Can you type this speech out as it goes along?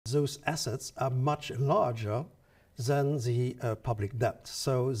those assets are much larger than the public debt.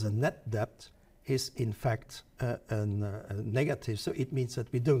 So the net debt is in fact a negative. So it means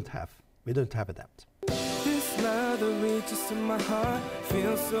that we don't have a debt. This love that reaches to my heart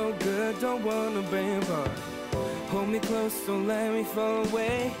feels so good, don't wanna break apart. Hold me close, don't let me fall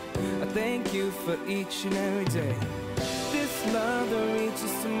away. I thank you for each and every day. This love that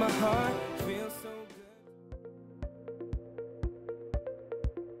reaches to my heart feels so good.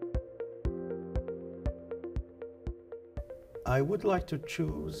 I would like to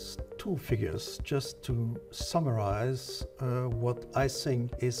choose two figures just to summarize what I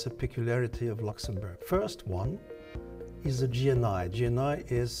think is a peculiarity of Luxembourg. First one is the GNI. GNI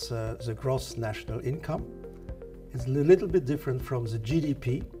is the gross national income. It's a little bit different from the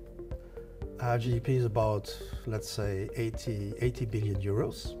GDP. GDP is about, let's say, 80 billion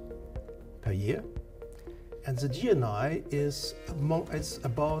euros per year. And the GNI is about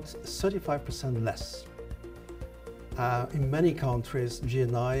 35% less. In many countries,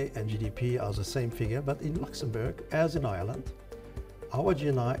 GNI and GDP are the same figure, but in Luxembourg, as in Ireland, our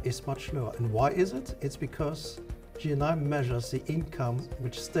GNI is much lower. And why is it? It's because GNI measures the income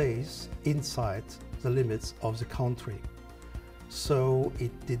which stays inside the limits of the country. So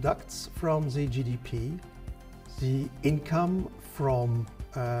it deducts from the GDP the income from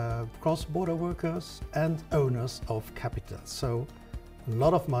cross-border workers and owners of capital. So a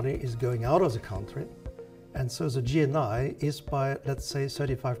lot of money is going out of the country. And so the GNI is by, let's say,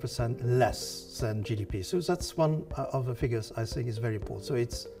 35% less than GDP. So that's one of the figures I think is very important. So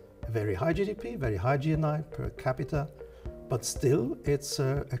it's a very high GDP, very high GNI per capita, but still it's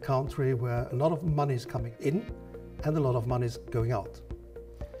a country where a lot of money is coming in and a lot of money is going out.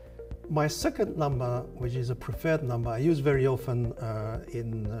 My second number, which is a preferred number I use very often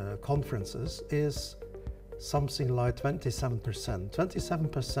in conferences, is something like 27%.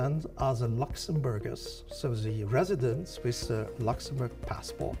 27% are the Luxembourgers, so the residents with the Luxembourg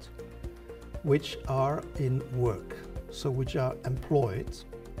passport, which are in work, so which are employed.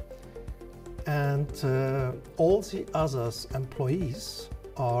 And all the others employees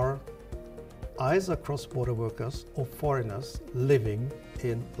are either cross-border workers or foreigners living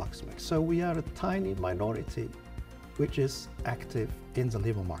in Luxembourg. So we are a tiny minority which is active in the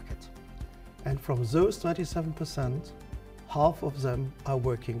labor market. And from those 27%, half of them are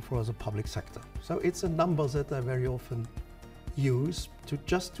working for the public sector. So it's a number that I very often use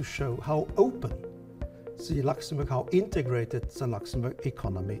just to show how open the Luxembourg, how integrated the Luxembourg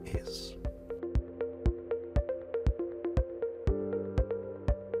economy is.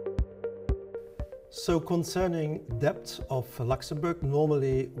 So concerning debt of Luxembourg,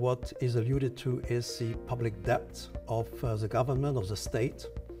 normally what is alluded to is the public debt of the government, of the state.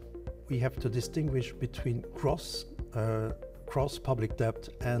 We have to distinguish between gross public debt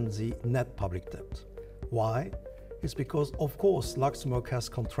and the net public debt. Why? It's because, of course, Luxembourg has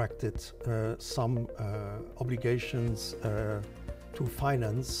contracted some obligations to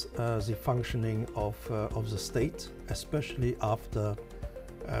finance the functioning of the state, especially after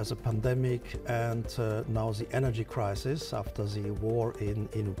the pandemic and now the energy crisis after the war in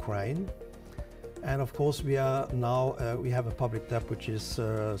Ukraine. And of course, we have a public debt which is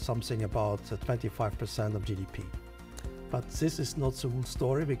something about 25% of GDP. But this is not the whole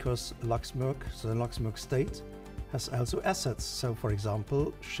story, because the Luxembourg state has also assets. So, for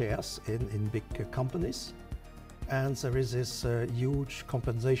example, shares in big companies. And there is this huge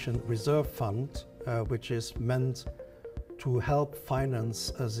compensation reserve fund, which is meant to help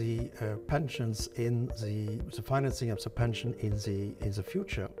finance the pensions the financing of the pension in the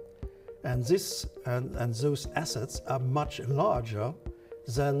future. And those assets are much larger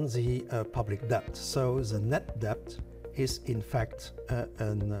than the public debt. So the net debt is in fact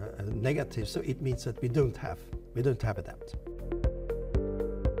a negative. So it means that we don't have a debt.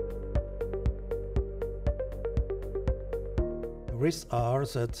 The risks are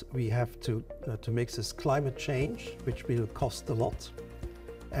that we have to make this climate change, which will cost a lot.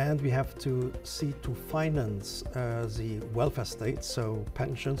 And we have to see to finance the welfare state, so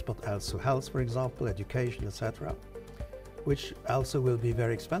pensions, but also health, for example, education, etc., which also will be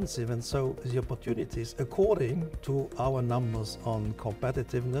very expensive. And so the opportunities, according to our numbers on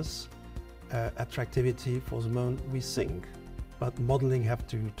competitiveness, attractivity for the moment, we think, but modeling have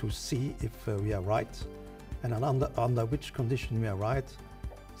to see if we are right, and under which condition we are right,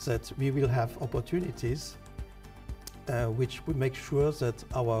 that we will have opportunities which will make sure that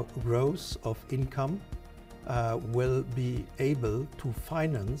our growth of income will be able to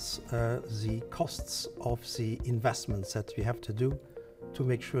finance the costs of the investments that we have to do to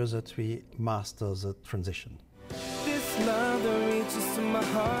make sure that we master the transition. This love that reaches to my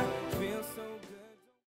heart